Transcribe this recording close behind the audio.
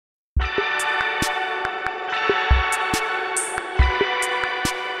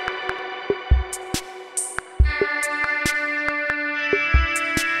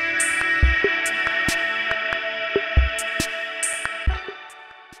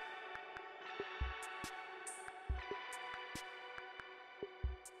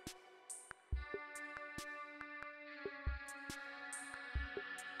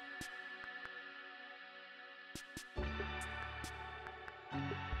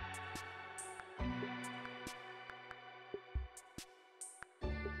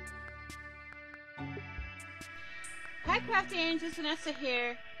Hi Crafty Angels, Vanessa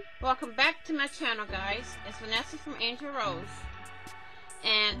here. Welcome back to my channel, guys. It's Vanessa from Angel Rose.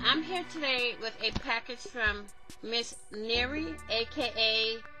 And I'm here today with a package from Miss Nery,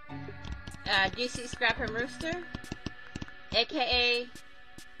 aka DC Scrap and Rooster, aka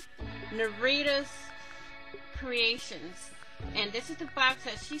Nereida's Creations. And this is the box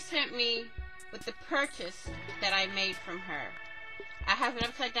that she sent me with the purchase that I made from her. I have it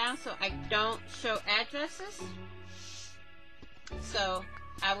upside down so I don't show addresses. So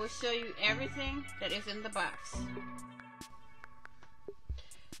I will show you everything that is in the box.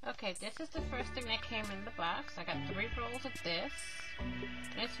 Okay, this is the first thing that came in the box. I got 3 rolls of this.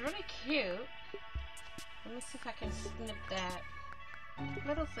 And it's really cute. Let me see if I can snip that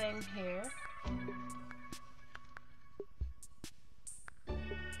little thing here.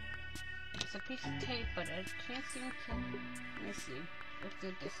 It's a piece of tape, but I can't seem to... Let me see. Let's do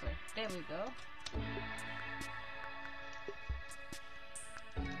it this way. There we go.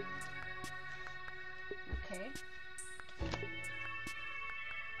 Okay.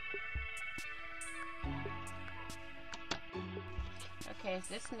 Okay, it's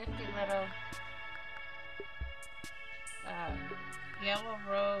this nifty little yellow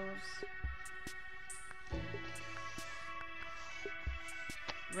rose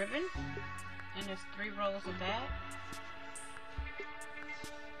ribbon, and there's 3 rolls of that.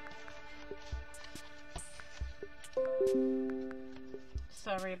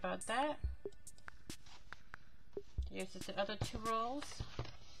 Sorry about that. Here's the other 2 rolls.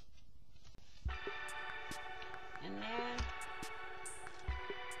 And then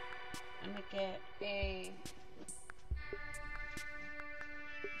I'm gonna get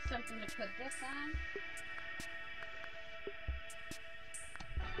something to put this on.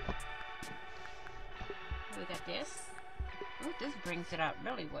 We got this. Ooh, this brings it out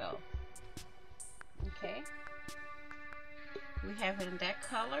really well. Okay. We have it in that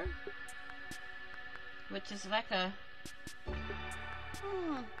color, which is like a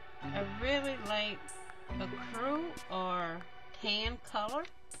really light ecru or tan color.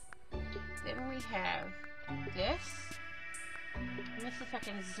 Then we have this. Let me see if I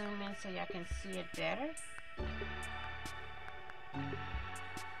can zoom in so y'all can see it better.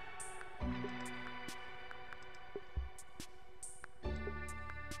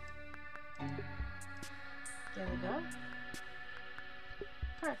 There we go.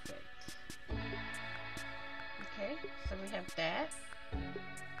 Perfect. Okay, so we have that.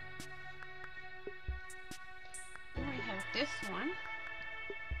 Then we have this one.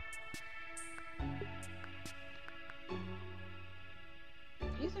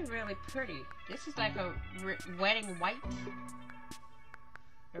 These are really pretty. This is like a wedding white.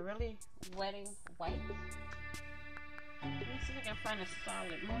 A really wedding white. Let me see if I can find a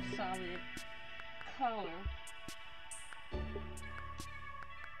more solid color.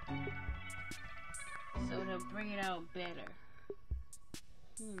 So it'll bring it out better.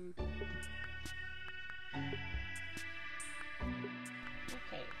 Okay.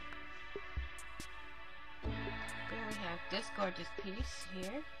 Then we have this gorgeous piece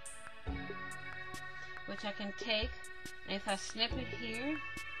here, which I can take, and if I snip it here,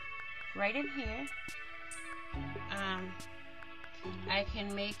 right in here, I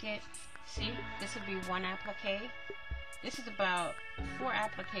can make it, see, this would be 1 applique. This is about 4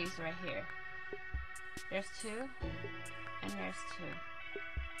 appliques right here. There's 2, and there's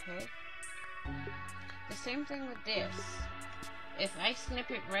 2. Okay. The same thing with this. If I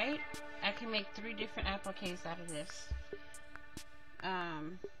snip it right, I can make 3 different appliques out of this.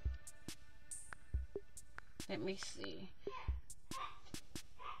 Let me see.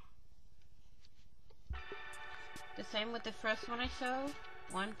 The same with the first one I showed.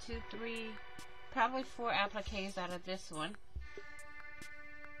 1, 2, 3, probably 4 appliques out of this one.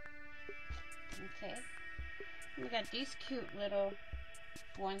 Okay. We got these cute little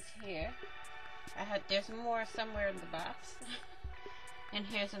ones here. There's more somewhere in the box. And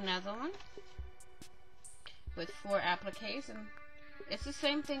here's another one with 4 appliques, and it's the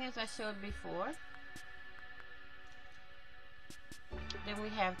same thing as I showed before. Then we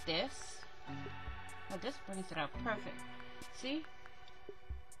have this. Oh, this brings it out perfect. See?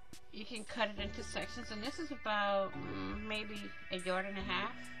 You can cut it into sections, and this is about maybe 1.5 yards.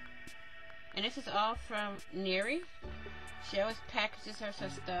 And this is all from Nery. She always packages her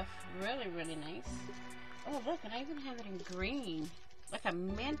stuff really, really nice. Oh, look, and I even have it in green. Like a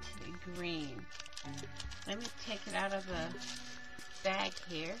mint green. Let me take it out of the bag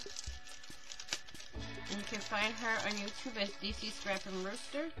here. And you can find her on YouTube as DC Scrap and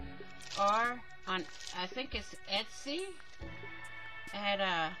Rooster, or on, I think it's Etsy, at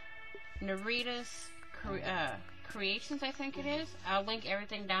Nereida's Creations, I think it is. I'll link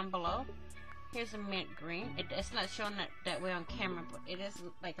everything down below. Here's a mint green. It's not showing that way on camera, but it is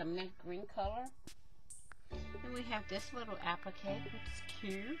like a mint green color. And we have this little applique, which is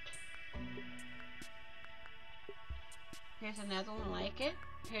cute. Here's another one like it.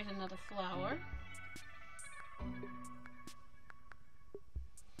 Here's another flower.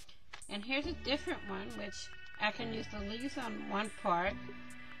 And here's a different one, which I can use the leaves on one part.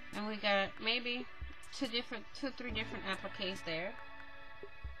 And we got maybe two, three different appliques there.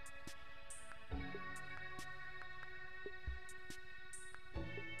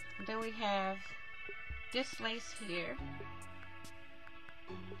 And then we have this lace here.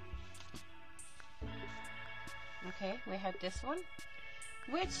 Okay, we have this one,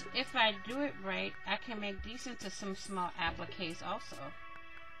 which if I do it right, I can make these into some small appliques also.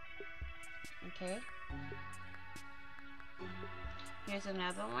 Okay, here's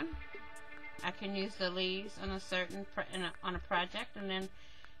another one. I can use the leaves on a certain on a project, and then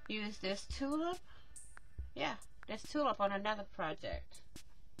use this tulip. Yeah, this tulip on another project.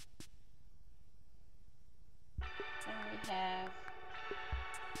 And we have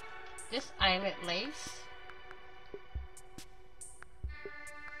this eyelet lace.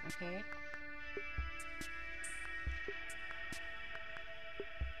 Okay.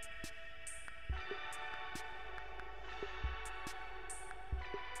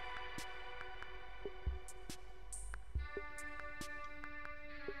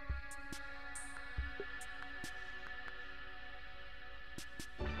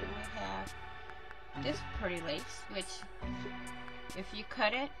 This pretty lace, which if you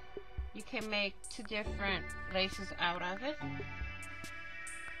cut it, you can make two different laces out of it.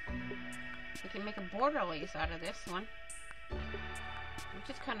 You can make a border lace out of this one,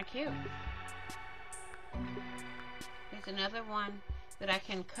 which is kind of cute. There's another one that I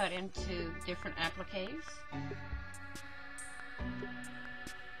can cut into different appliques.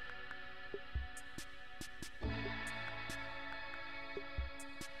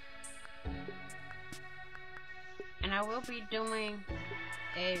 And I will be doing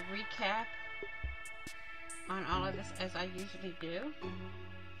a recap on all of this as I usually do.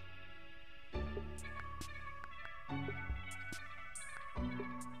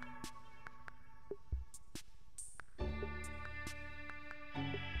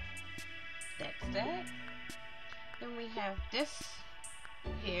 That's that. Then we have this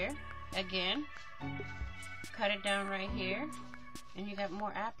here again. Cut it down right here, and you got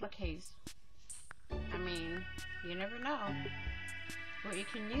more appliques. I mean, you never know what you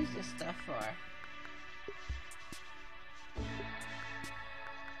can use this stuff for.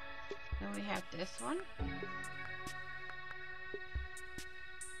 Then we have this one.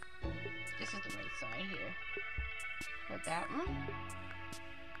 This is the right side here. Put that one.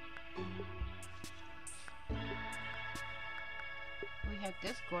 We have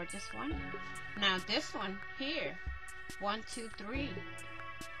this gorgeous one. Now this one here, 1, 2, 3.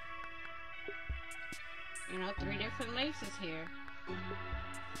 You know, 3 different laces here.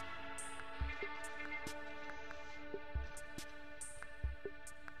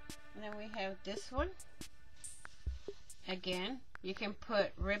 And then we have this one. Again, you can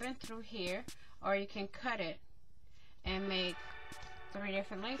put ribbon through here, or you can cut it and make 3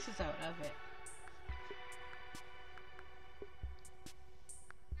 different laces out of it.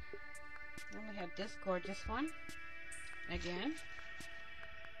 Then we have this gorgeous one. Again,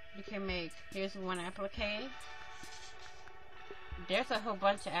 you can make, here's one applique. There's a whole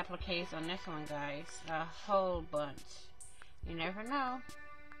bunch of appliques on this one, guys. A whole bunch. You never know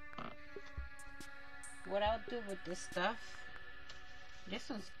what I'll do with this stuff. This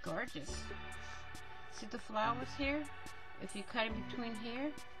one's gorgeous. See the flowers here? If you cut in between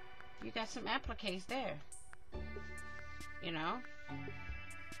here, you got some appliques there. You know?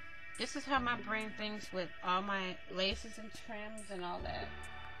 This is how my brain thinks with all my laces and trims and all that.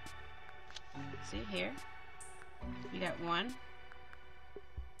 See here? You got one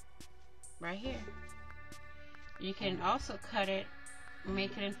right here. You can also cut it,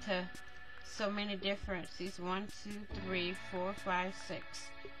 make it into so many different, these 1, 2, 3, 4, 5, 6.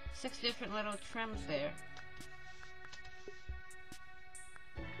 6 different little trims there.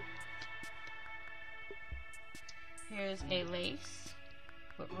 Here's a lace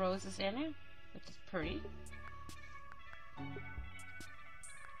with roses in it, which is pretty.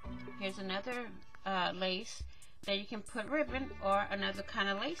 Here's another lace that you can put ribbon or another kind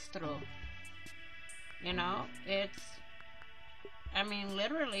of lace through. You know, it's, I mean,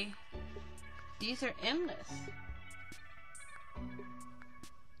 literally, these are endless.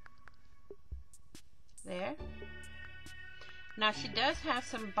 There. Now, she does have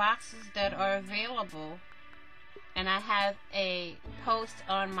some boxes that are available And I have a post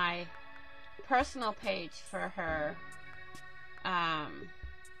on my personal page for her her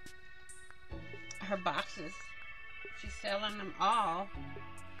boxes. She's selling them all,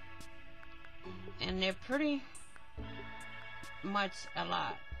 and they're pretty much a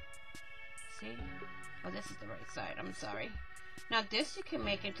lot. See? Oh, this is the right side. I'm sorry. Now this you can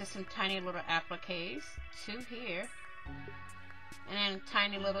make into some tiny little appliques. 2 here, and then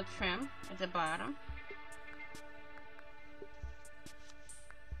tiny little trim at the bottom.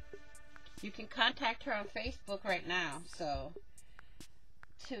 You can contact her on Facebook right now, so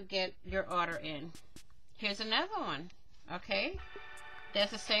to get your order in. Here's another one. Okay, there's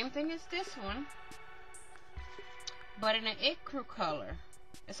the same thing as this one, but in an ecru color.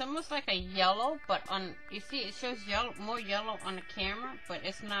 It's almost like a yellow, but on, you see, it shows yellow, more yellow on the camera, but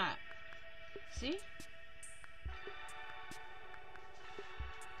it's not. See?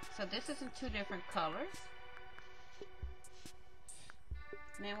 So this is in 2 different colors.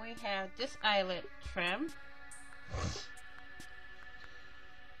 Then we have this eyelet trim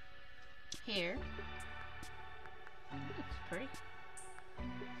here. It's pretty.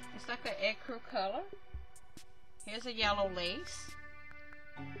 It's like an ecru color. Here's a yellow lace,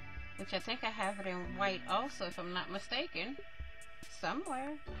 which I think I have it in white also, if I'm not mistaken.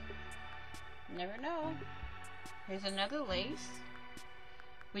 Somewhere. Never know. Here's another lace,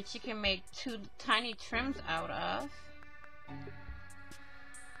 which you can make 2 tiny trims out of.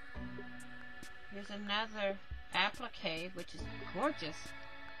 Here's another applique, which is gorgeous.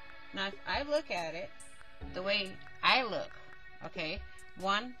 Now, if I look at it the way I look, okay,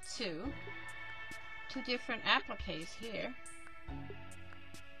 1, 2 different appliques here.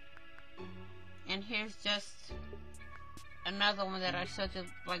 And here's just another one that I showed you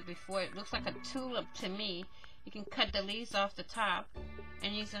like before. It looks like a tulip to me. You can cut the leaves off the top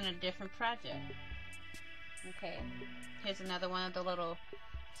and use it in a different project. Okay, here's another one of the little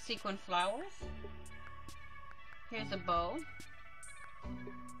sequin flowers. Here's a bow.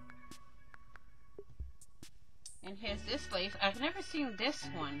 And here's this lace. I've never seen this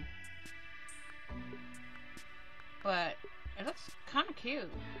one, but it looks kind of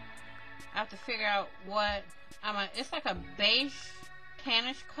cute. I have to figure out what it's like a beige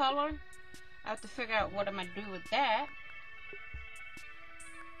tannish color. I have to figure out what I'm gonna do with that.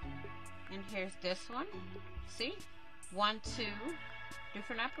 And here's this one. See? 1, 2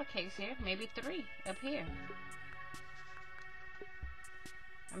 different appliques here, maybe 3 up here.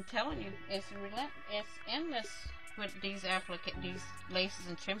 I'm telling you, it's endless with these these laces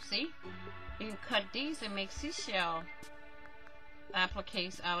and trims. See? You can cut these and make seashell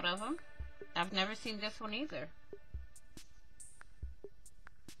appliques out of them. I've never seen this one either.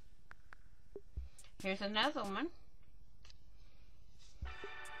 Here's another one.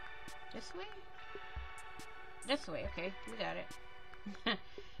 This way? This way, okay, we got it.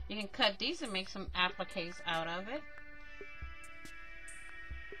 You can cut these and make some appliques out of it.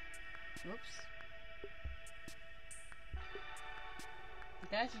 Oops.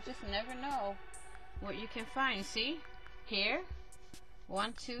 Guys, you just never know what you can find. See? Here,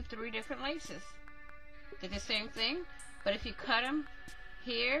 1, 2, 3 different laces. They're the same thing, but if you cut them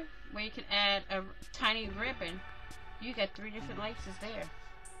here, where you can add a tiny ribbon, you got 3 different laces there.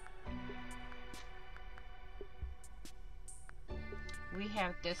 We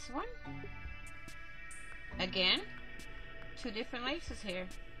have this one. Again, 2 different laces here.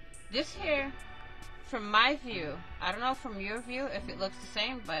 This here, from my view, I don't know from your view if it looks the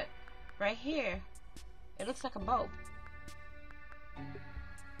same, but right here, it looks like a bow.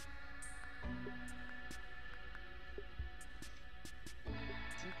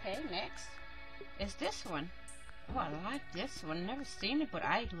 Okay, next is this one. Oh, I like this one. Never seen it, but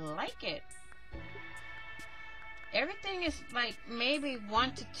I like it. Everything is like maybe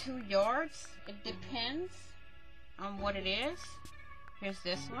 1 to 2 yards. It depends on what it is. Here's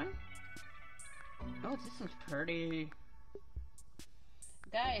this one. Oh, this one's pretty.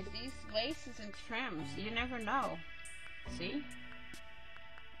 Guys, these laces and trims, you never know. See?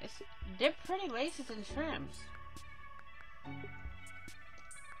 They're pretty laces and trims.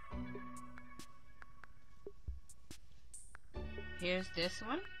 Here's this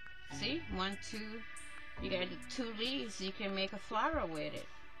one. See? 1, 2. You got the 2 leaves. You can make a flower with it.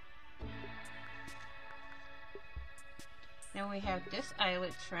 Then we have this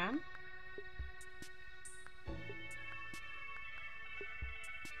eyelet trim.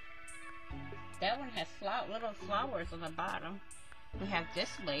 That one has little flowers on the bottom. We have this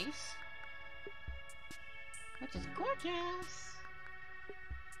lace, which is gorgeous.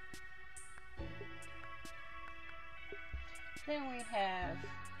 Then we have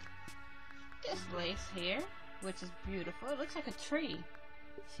this lace here. which is beautiful. It looks like a tree.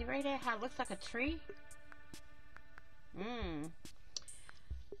 See right there how it looks like a tree?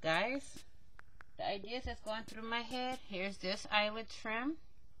 Guys, the ideas that's going through my head. Here's this eyelid trim.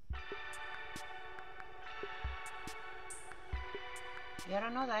 Yeah, I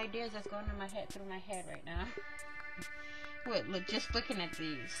don't know the ideas that's going through my head right now. Wait, look, just looking at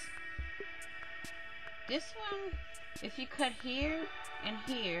these. This one, if you cut here and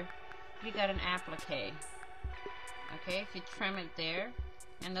here, you got an applique. Okay, if you trim it there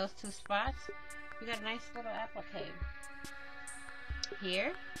and those two spots, you got a nice little applique.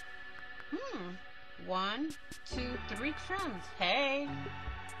 Here, 1, 2, 3 trims. Hey!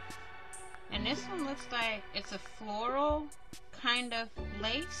 And this one looks like it's a floral kind of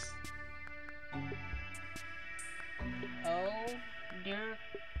lace. Oh dear.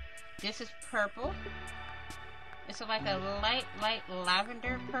 This is purple. It's like a light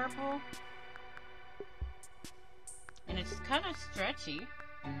lavender purple. And it's kind of stretchy.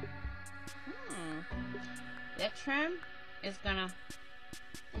 That trim is gonna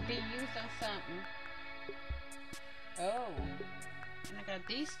be used on something. Oh. And I got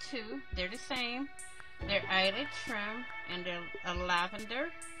these two. They're the same. They're eyelid trim and they're a lavender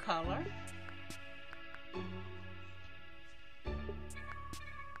color.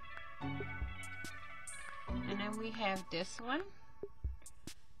 And then we have this one.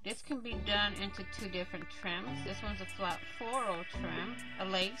 This can be done into 2 different trims. This one's a flat floral trim, a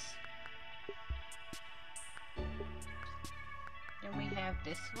lace. Then we have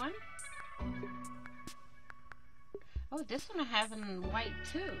this one. Oh, this one I have in white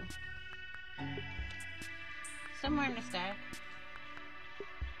too. Somewhere in the stack.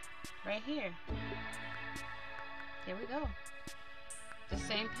 Right here. There we go. The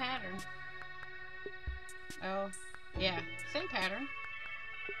same pattern. Oh, yeah, same pattern.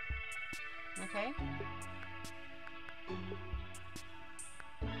 Okay.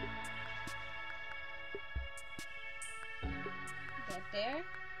 That there.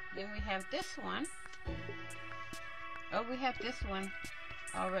 Then we have this one. Oh, we have this one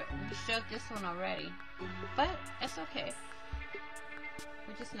already. We showed this one already. But it's okay.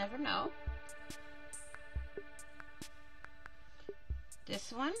 We just never know.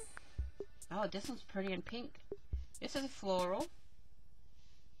 This one. Oh, this one's pretty in pink. This is a floral.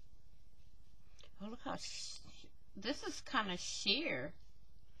 Oh, look how this is kind of sheer.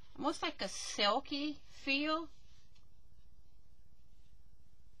 Almost like a silky feel.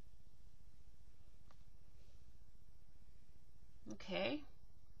 Okay.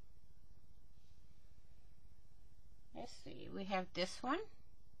 Let's see. We have this one.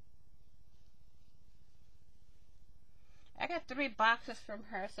 I got 3 boxes from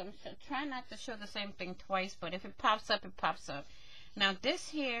her, so I'm trying not to show the same thing twice, but if it pops up, it pops up. Now this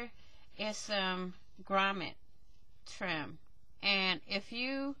here is grommet trim, and if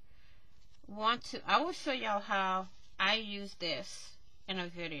you want to, I will show y'all how I use this in a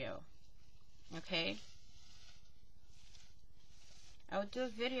video. Okay, I will do a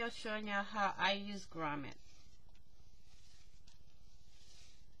video showing y'all how I use grommet.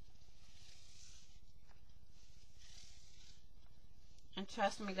 And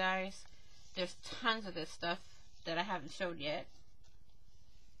trust me guys, there's tons of this stuff that I haven't showed yet.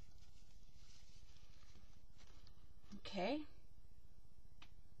 Okay.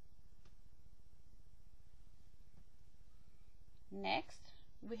 Next,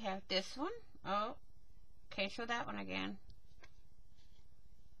 we have this one. Oh, can't show that one again.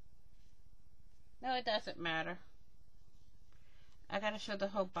 No, it doesn't matter. I gotta show the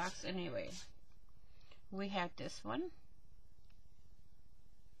whole box anyway. We have this one.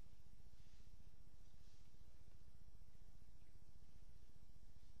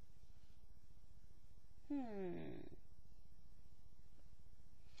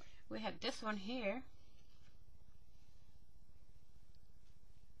 We have this one here.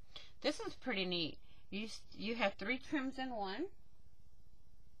 This one's pretty neat. You have 3 trims in one.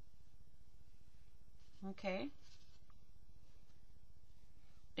 Okay.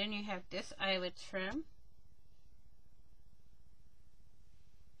 Then you have this eyelid trim.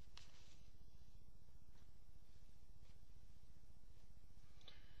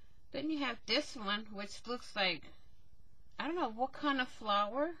 Then you have this one, which looks like, I don't know what kind of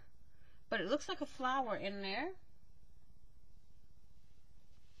flower, but it looks like a flower in there.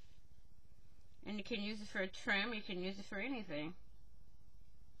 And you can use it for a trim, you can use it for anything.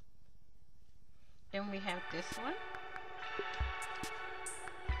 Then we have this one,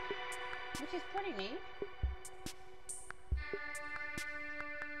 which is pretty neat.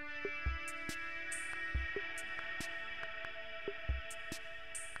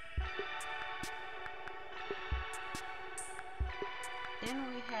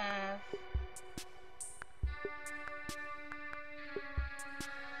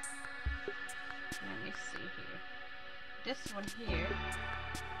 this one here,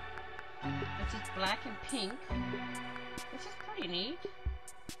 which is black and pink, which is pretty neat.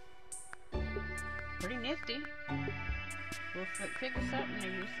 Pretty nifty. We'll figure something to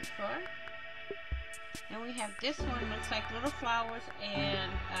use it for. And we have this one, looks like little flowers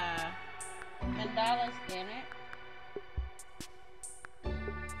and mandalas in it.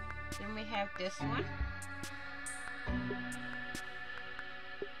 Then we have this one.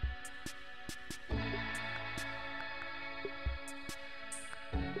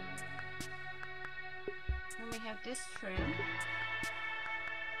 Then we have this trim.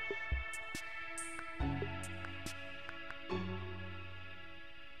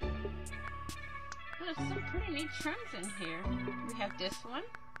 There's some pretty neat trims in here. We have this one.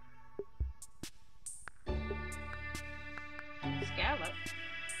 Scallop.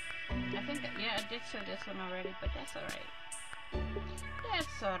 I think that, yeah, I did show this one already, but that's alright.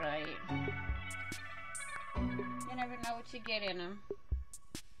 That's alright. You never know what you get in them.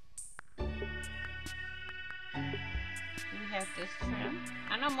 We have this trim.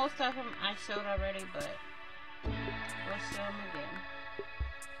 I know most of them I showed already, but we'll show them again.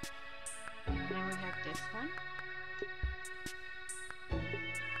 And then we have this one.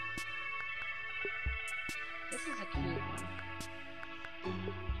 This is a cute one.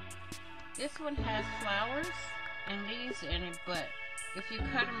 This one has flowers and leaves in it, but if you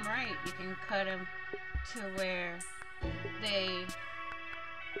cut them right, you can cut them to where they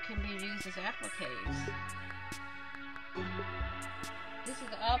can be used as appliques. This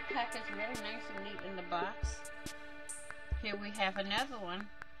is all packaged really nice and neat in the box. Here we have another one.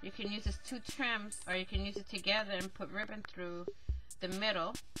 You can use this two trims, or you can use it together and put ribbon through the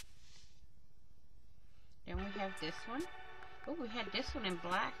middle. Then we have this one. Oh, we had this one in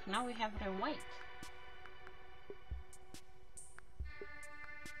black. Now we have it in white.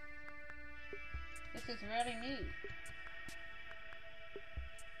 This is really neat.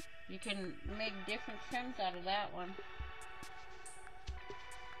 You can make different trims out of that one.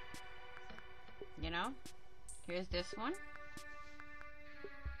 You know? Here's this one.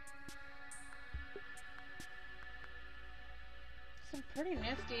 Some pretty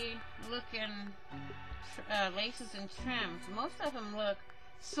nifty looking laces and trims. Most of them look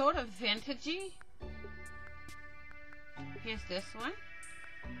sort of vintagey. Here's this one,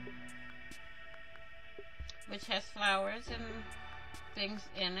 which has flowers and things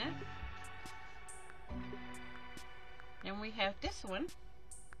in it. Then we have this one.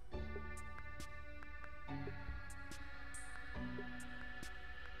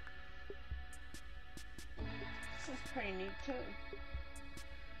 This is pretty neat too.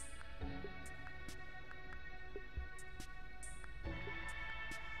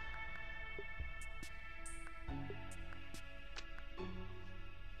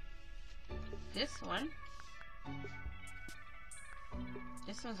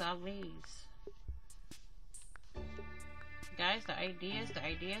 This one's all leaves. Guys, the ideas.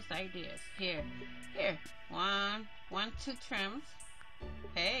 Here. One, two trims.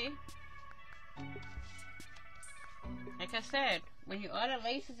 Hey. Like I said, when you order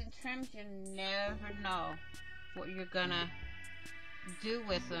laces and trims, you never know what you're gonna do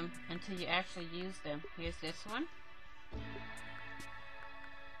with them until you actually use them. Here's this one.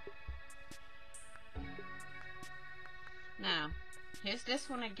 Now, here's this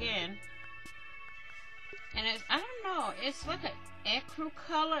one again. And it's, I don't know, it's like an ecru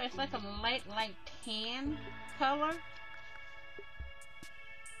color. It's like a light tan color.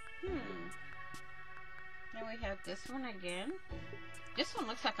 Then we have this one again. This one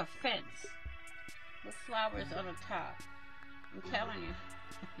looks like a fence with flowers on the top. I'm telling you.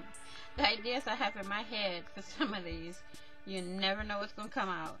 The ideas I have in my head for some of these, you never know what's going to come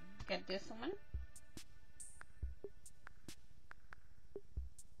out. Got this one.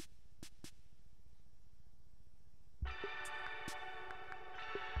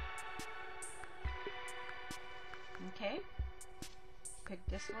 Okay. Pick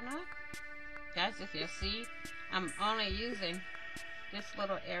this one up. Guys, if you see, I'm only using this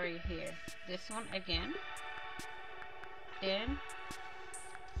little area here. This one again. Then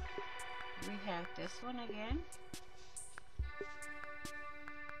we have this one again.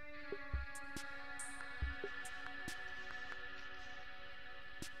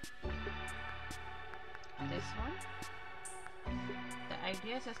 This one. The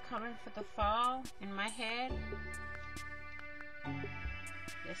ideas that's coming for the fall in my head.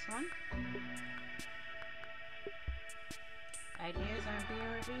 This one. Ideas aren't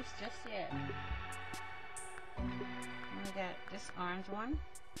being released just yet. And we got this orange one.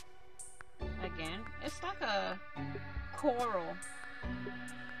 Again, it's like a coral.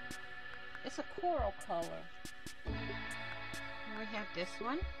 It's a coral color. have this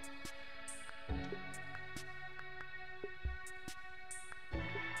one.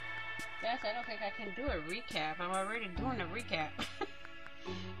 Yes, I don't think I can do a recap. I'm already doing a recap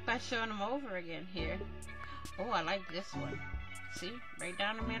by showing them over again here. Oh, I like this one. See, right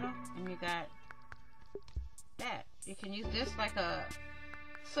down the middle, and you got that. You can use this like a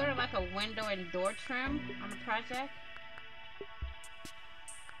sort of like a window and door trim on the project.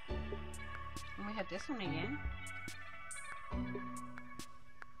 And we have this one again.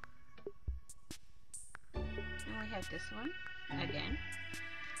 And we have this one again.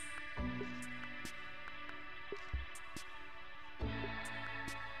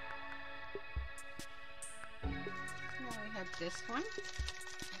 Now we have this one,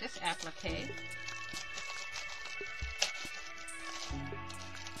 this applique.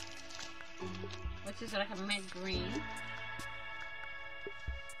 Which is like a mint green.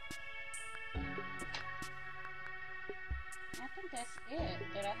 I think that's it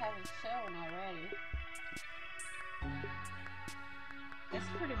that I haven't shown already. That's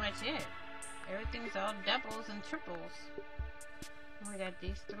pretty much it. Everything's all doubles and triples. And we got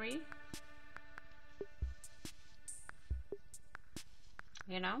these three.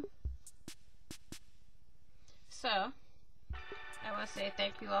 You know? So, I will say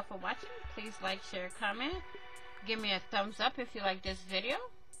thank you all for watching. Please like, share, comment. Give me a thumbs up if you like this video.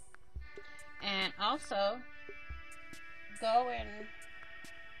 And also, go and...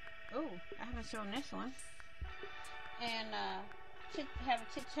 Oh, I haven't shown this one. And have a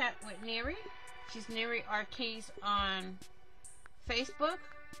chit chat with Nery. She's Nery Arkeys on Facebook.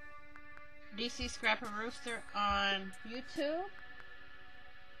 DC Scrapper Rooster on YouTube.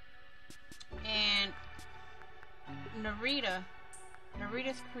 And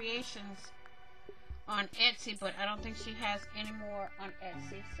Nereida's Creations on Etsy, but I don't think she has any more on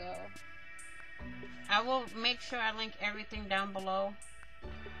Etsy, so I will make sure I link everything down below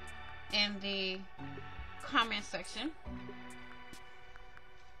in the comment section.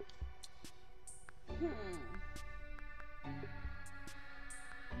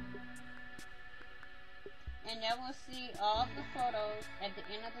 And then we'll see all the photos at the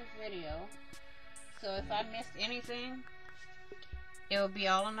end of this video. So if I missed anything, it will be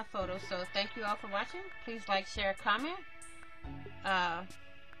all in the photos. So thank you all for watching. Please like, share, comment.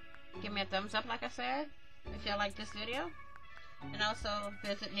 Give me a thumbs up, like I said, if y'all like this video. And also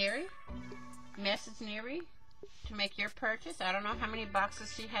visit Nery. Message Nery to make your purchase. I don't know how many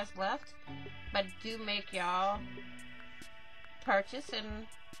boxes she has left, but do make y'all purchase and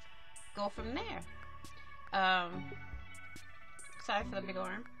go from there. Sorry for the big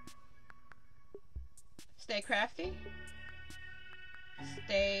arm. Stay crafty.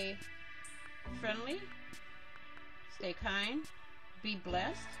 Stay friendly. Stay kind. Be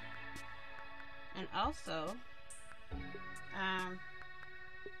blessed. And also,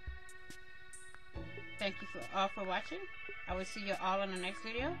 thank you all for watching. I will see you all in the next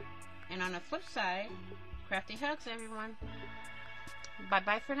video. And on the flip side, crafty hugs, everyone.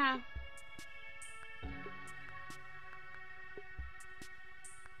 Bye-bye for now.